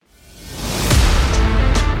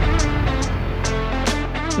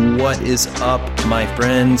What is up, my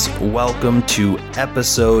friends? Welcome to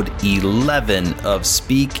episode 11 of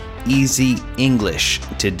Speak Easy English.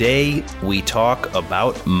 Today, we talk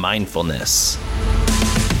about mindfulness.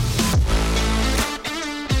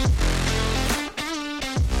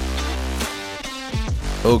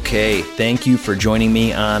 Okay, thank you for joining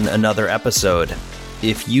me on another episode.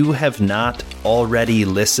 If you have not already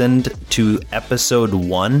listened to episode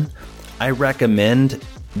 1, I recommend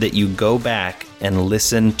that you go back and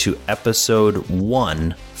listen to episode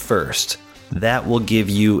 1 first. That will give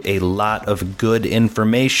you a lot of good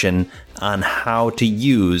information on how to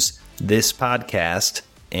use this podcast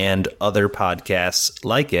and other podcasts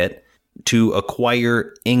like it to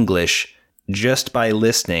acquire English just by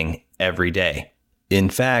listening every day. In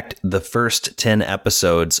fact, the first 10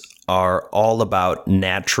 episodes are all about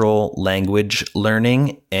natural language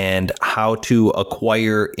learning and how to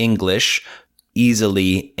acquire English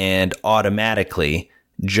easily and automatically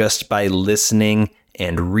just by listening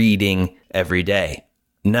and reading every day.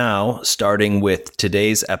 Now, starting with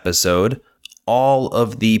today's episode, all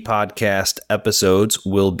of the podcast episodes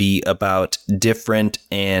will be about different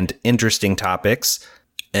and interesting topics,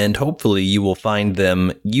 and hopefully you will find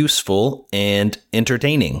them useful and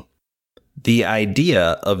entertaining. The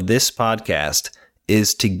idea of this podcast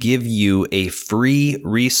is to give you a free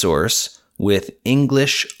resource with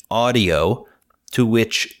English audio to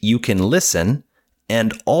which you can listen,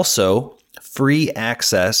 and also free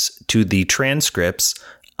access to the transcripts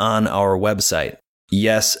on our website.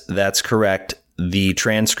 Yes, that's correct. The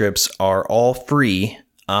transcripts are all free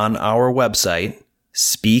on our website,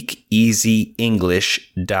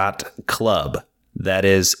 speakeasyenglish.club. That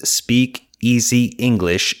is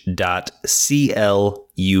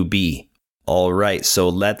speakeasyenglish.club. All right, so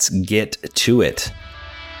let's get to it.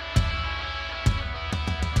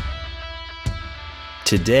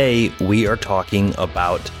 Today, we are talking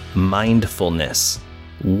about mindfulness.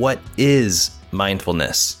 What is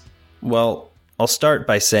mindfulness? Well, I'll start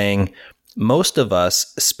by saying most of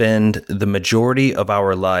us spend the majority of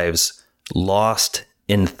our lives lost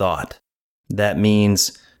in thought. That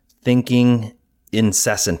means thinking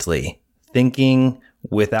incessantly, thinking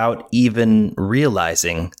without even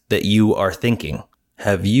realizing that you are thinking.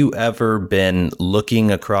 Have you ever been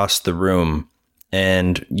looking across the room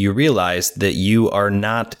and you realize that you are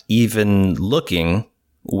not even looking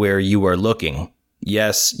where you are looking?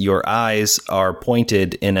 Yes, your eyes are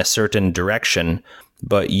pointed in a certain direction,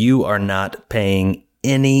 but you are not paying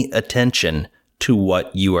any attention to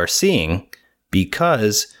what you are seeing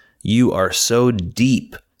because you are so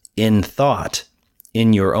deep in thought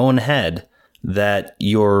in your own head that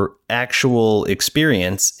your actual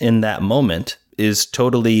experience in that moment is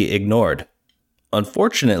totally ignored.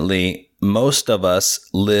 Unfortunately, most of us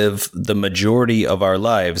live the majority of our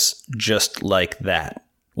lives just like that.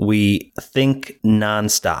 We think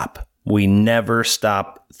nonstop. We never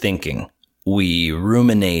stop thinking. We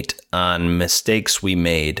ruminate on mistakes we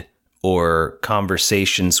made or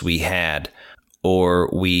conversations we had, or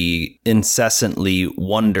we incessantly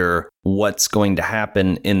wonder what's going to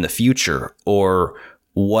happen in the future, or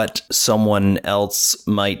what someone else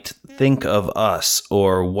might think of us,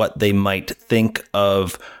 or what they might think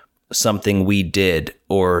of something we did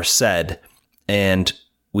or said, and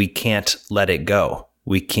we can't let it go.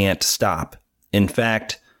 We can't stop. In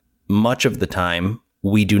fact, much of the time,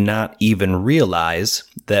 we do not even realize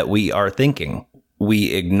that we are thinking.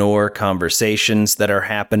 We ignore conversations that are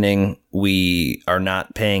happening. We are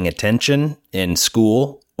not paying attention in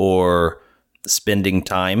school or spending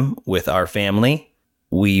time with our family.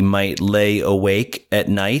 We might lay awake at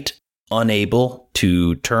night, unable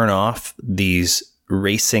to turn off these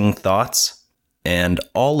racing thoughts. And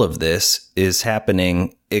all of this is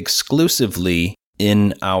happening exclusively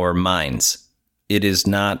in our minds. It is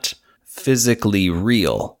not physically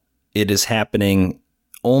real. It is happening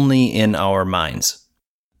only in our minds.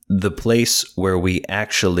 The place where we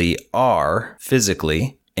actually are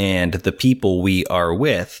physically, and the people we are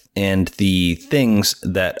with, and the things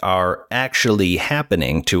that are actually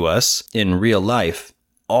happening to us in real life,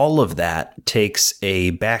 all of that takes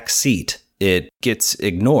a back seat. It gets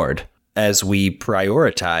ignored as we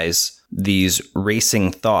prioritize these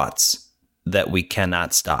racing thoughts that we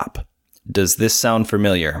cannot stop. Does this sound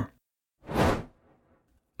familiar?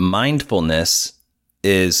 Mindfulness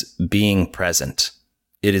is being present.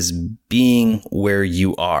 It is being where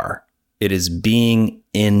you are. It is being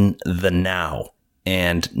in the now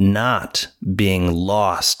and not being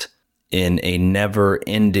lost in a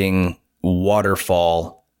never-ending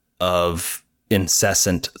waterfall of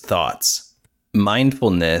incessant thoughts.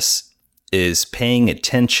 Mindfulness is paying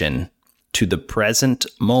attention to the present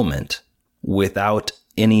moment without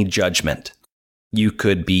any judgment. You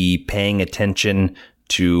could be paying attention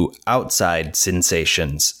to outside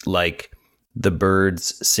sensations like the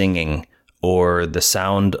birds singing, or the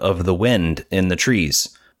sound of the wind in the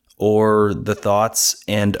trees, or the thoughts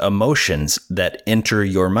and emotions that enter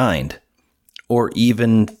your mind, or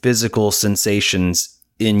even physical sensations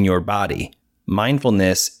in your body.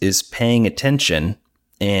 Mindfulness is paying attention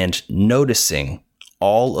and noticing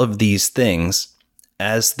all of these things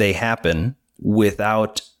as they happen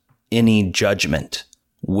without any judgment,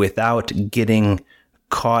 without getting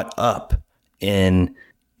caught up in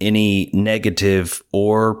any negative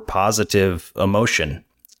or positive emotion.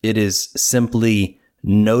 It is simply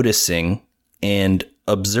noticing and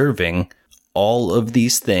observing all of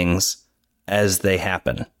these things as they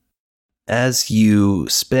happen. As you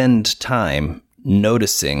spend time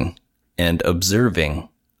noticing and observing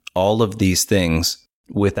all of these things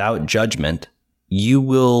without judgment, you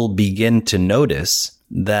will begin to notice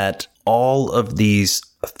that all of these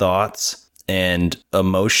thoughts and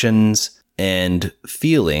emotions and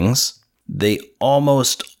feelings, they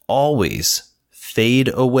almost always fade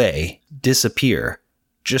away, disappear,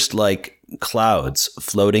 just like clouds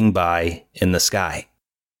floating by in the sky.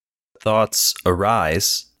 Thoughts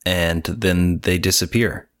arise and then they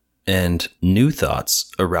disappear, and new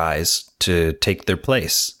thoughts arise to take their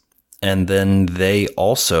place, and then they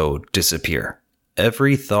also disappear.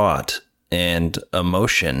 Every thought and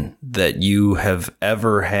emotion that you have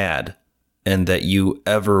ever had and that you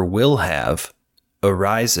ever will have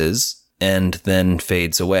arises and then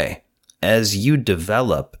fades away. As you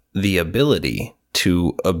develop the ability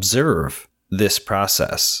to observe this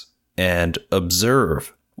process and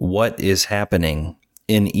observe what is happening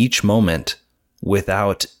in each moment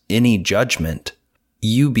without any judgment,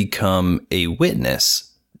 you become a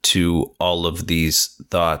witness to all of these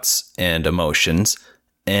thoughts and emotions,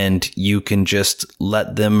 and you can just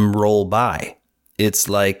let them roll by. It's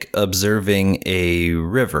like observing a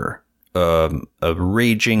river, a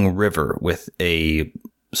raging river with a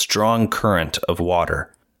strong current of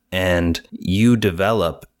water, and you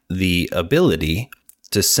develop the ability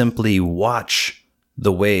to simply watch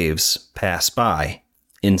the waves pass by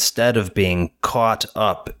instead of being caught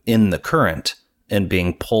up in the current and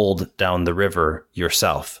being pulled down the river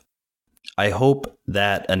yourself. I hope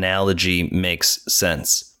that analogy makes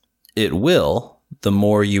sense. It will, the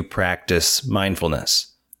more you practice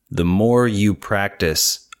mindfulness. The more you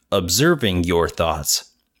practice observing your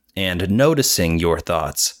thoughts and noticing your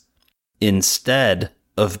thoughts, instead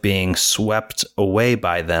of being swept away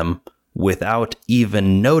by them without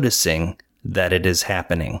even noticing that it is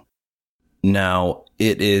happening. Now,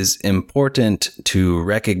 it is important to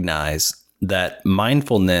recognize that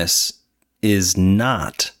mindfulness is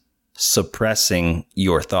not suppressing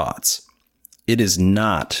your thoughts. It is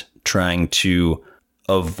not trying to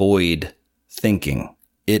avoid thinking.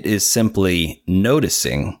 It is simply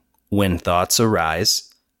noticing when thoughts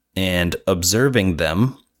arise and observing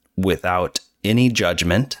them without any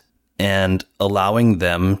judgment and allowing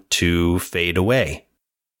them to fade away.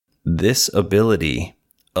 This ability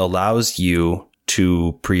allows you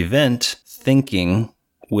to prevent thinking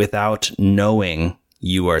without knowing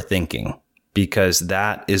you are thinking, because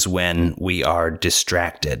that is when we are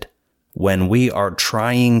distracted. When we are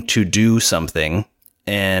trying to do something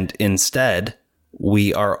and instead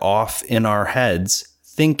we are off in our heads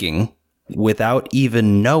thinking without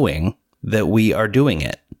even knowing that we are doing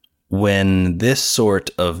it. When this sort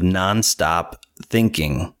of nonstop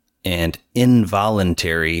thinking and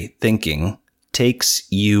involuntary thinking takes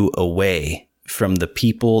you away from the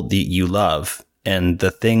people that you love and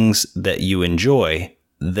the things that you enjoy,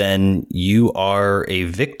 then you are a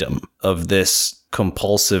victim of this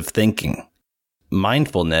compulsive thinking.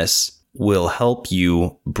 Mindfulness will help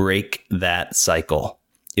you break that cycle.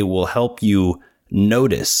 It will help you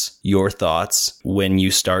notice your thoughts when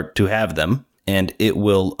you start to have them, and it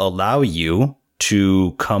will allow you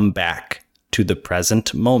to come back to the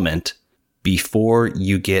present moment before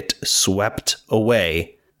you get swept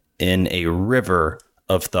away in a river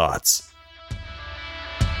of thoughts.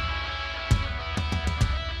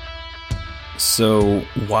 So,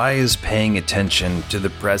 why is paying attention to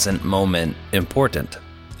the present moment important?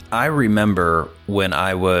 I remember when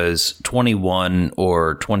I was 21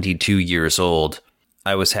 or 22 years old,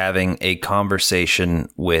 I was having a conversation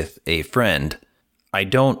with a friend. I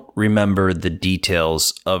don't remember the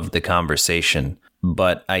details of the conversation,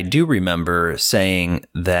 but I do remember saying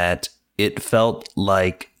that it felt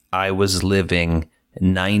like I was living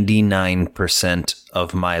 99%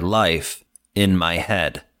 of my life in my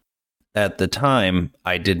head. At the time,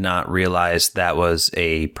 I did not realize that was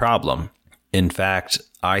a problem. In fact,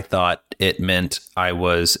 I thought it meant I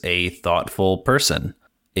was a thoughtful person,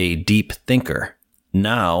 a deep thinker.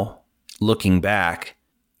 Now, looking back,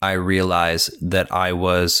 I realize that I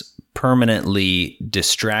was permanently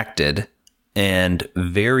distracted and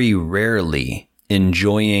very rarely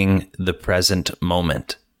enjoying the present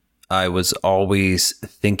moment. I was always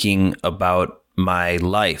thinking about my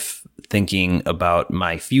life, thinking about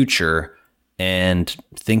my future, and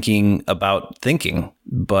thinking about thinking.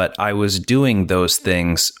 But I was doing those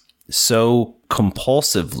things so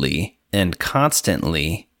compulsively and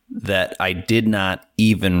constantly that I did not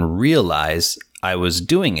even realize I was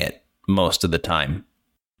doing it most of the time.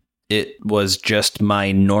 It was just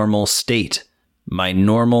my normal state. My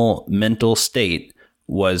normal mental state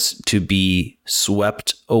was to be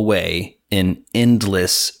swept away in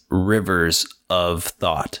endless rivers of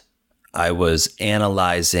thought. I was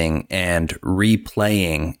analyzing and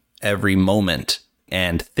replaying every moment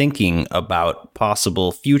and thinking about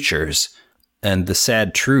possible futures. And the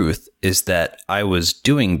sad truth is that I was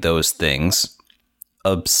doing those things,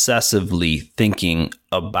 obsessively thinking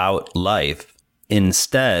about life,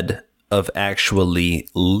 instead of actually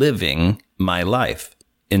living my life,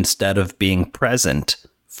 instead of being present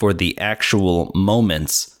for the actual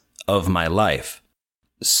moments of my life.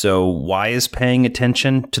 So why is paying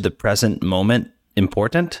attention to the present moment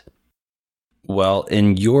important? Well,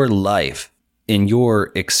 in your life, in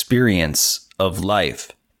your experience of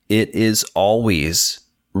life, it is always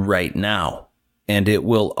right now, and it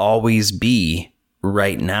will always be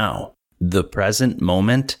right now. The present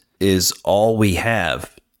moment is all we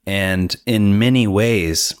have, and in many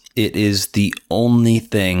ways, it is the only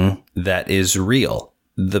thing that is real.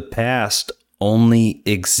 The past only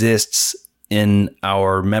exists in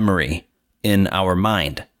our memory, in our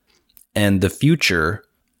mind, and the future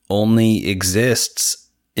only exists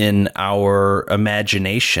in our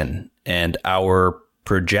imagination and our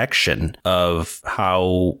projection of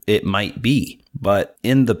how it might be. But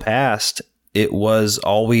in the past, it was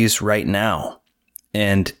always right now.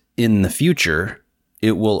 And in the future,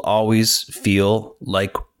 it will always feel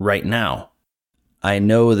like right now. I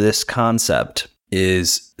know this concept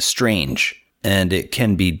is strange and it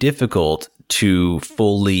can be difficult to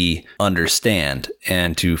fully understand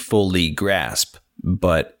and to fully grasp,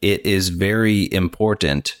 but it is very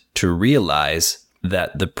important to realize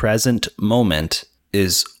that the present moment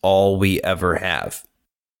is all we ever have.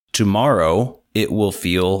 Tomorrow, it will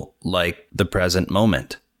feel like the present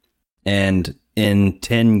moment. And in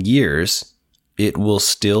 10 years, it will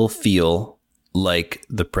still feel like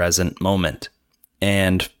the present moment.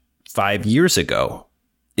 And 5 years ago,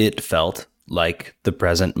 it felt like the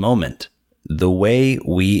present moment. The way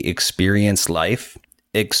we experience life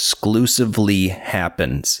exclusively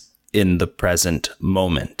happens in the present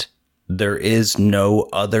moment. There is no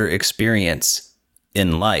other experience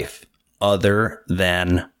in life other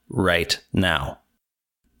than right now.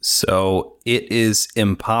 So it is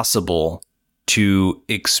impossible to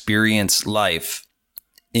experience life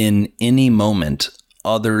in any moment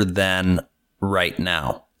other than right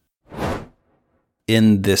now.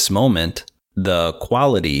 In this moment, the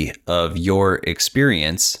quality of your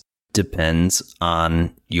experience depends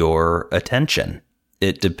on your attention.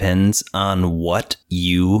 It depends on what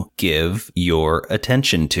you give your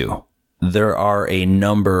attention to. There are a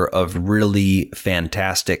number of really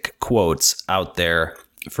fantastic quotes out there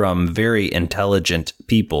from very intelligent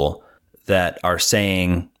people that are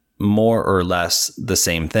saying more or less the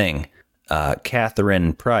same thing.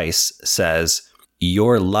 Catherine Price says,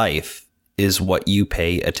 "Your life is what you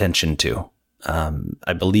pay attention to."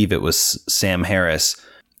 I believe it was Sam Harris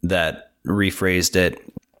that rephrased it,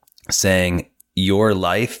 saying, "Your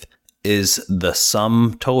life is the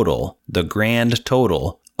sum total, the grand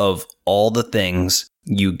total of all the things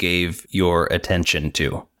you gave your attention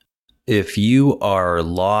to." If you are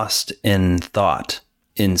lost in thought,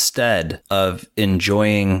 instead of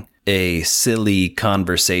enjoying a silly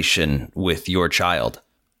conversation with your child,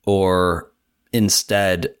 or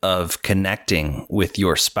instead of connecting with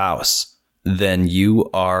your spouse, then you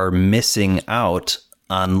are missing out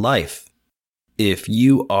on life. If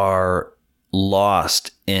you are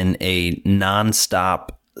lost in a nonstop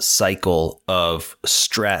cycle of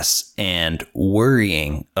stress and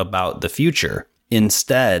worrying about the future,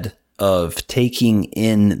 instead of taking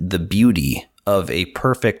in the beauty of a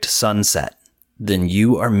perfect sunset, then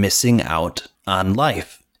you are missing out on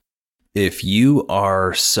life. If you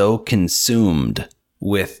are so consumed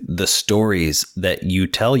with the stories that you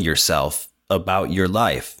tell yourself about your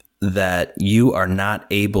life that you are not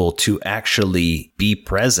able to actually be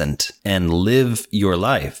present and live your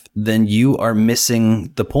life, then you are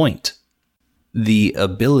missing the point. The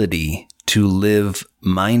ability to live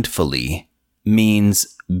mindfully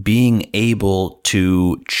means being able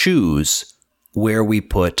to choose where we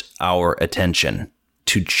put our attention,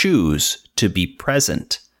 to choose to be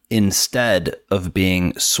present instead of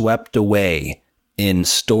being swept away in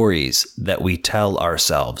stories that we tell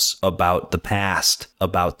ourselves about the past,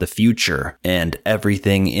 about the future, and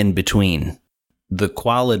everything in between. The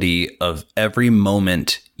quality of every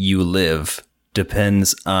moment you live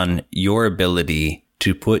depends on your ability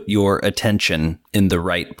to put your attention in the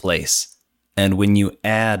right place. And when you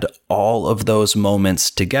add all of those moments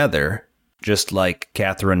together, just like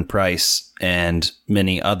Catherine Price and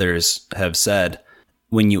many others have said,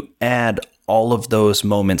 when you add all of those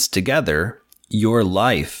moments together, your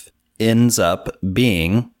life ends up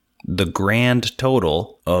being the grand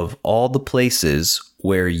total of all the places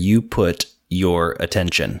where you put your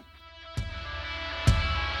attention.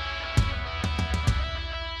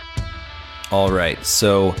 All right,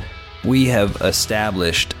 so we have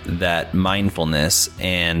established that mindfulness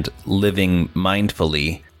and living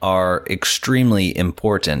mindfully are extremely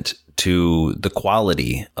important to the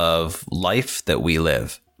quality of life that we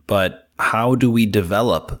live. But how do we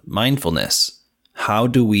develop mindfulness? How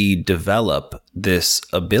do we develop this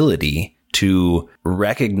ability to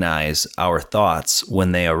recognize our thoughts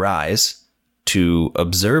when they arise, to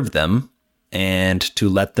observe them, and to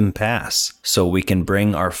let them pass so we can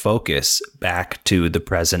bring our focus back to the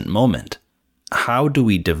present moment? How do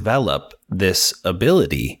we develop this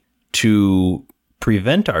ability to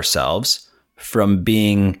prevent ourselves from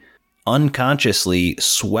being unconsciously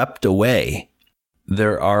swept away?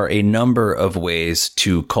 There are a number of ways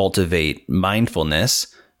to cultivate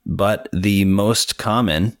mindfulness, but the most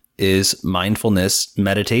common is mindfulness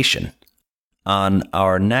meditation. On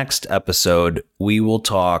our next episode, we will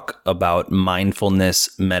talk about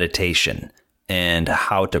mindfulness meditation and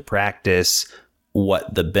how to practice,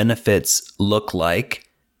 what the benefits look like,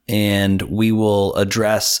 and we will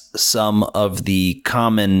address some of the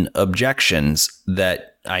common objections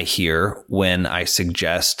that I hear when I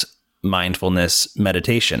suggest mindfulness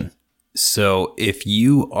meditation. So if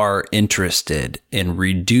you are interested in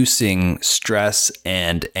reducing stress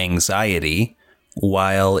and anxiety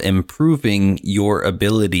while improving your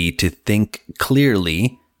ability to think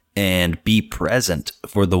clearly and be present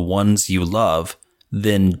for the ones you love,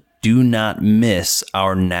 then do not miss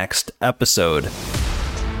our next episode.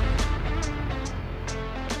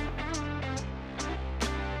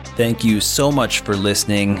 Thank you so much for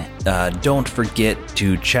listening. Don't forget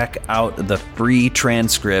to check out the free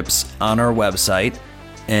transcripts on our website.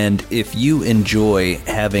 And if you enjoy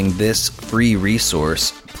having this free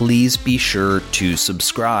resource, please be sure to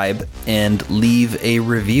subscribe and leave a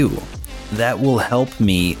review. That will help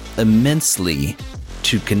me immensely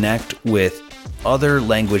to connect with other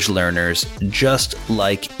language learners just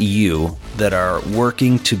like you that are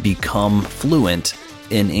working to become fluent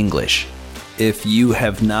in English. If you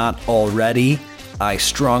have not already, I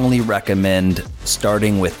strongly recommend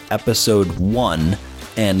starting with episode 1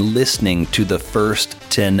 and listening to the first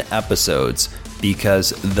 10 episodes,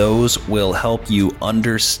 because those will help you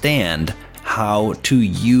understand how to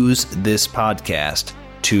use this podcast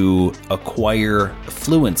to acquire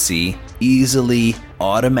fluency easily,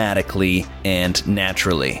 automatically, and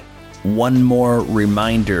naturally. One more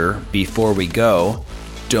reminder before we go.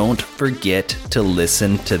 Don't forget to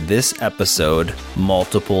listen to this episode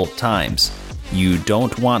multiple times. You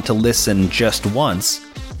don't want to listen just once.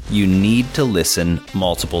 You need to listen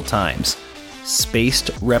multiple times.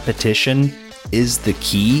 Spaced repetition is the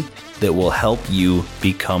key that will help you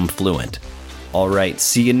become fluent. All right,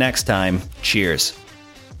 see you next time. Cheers.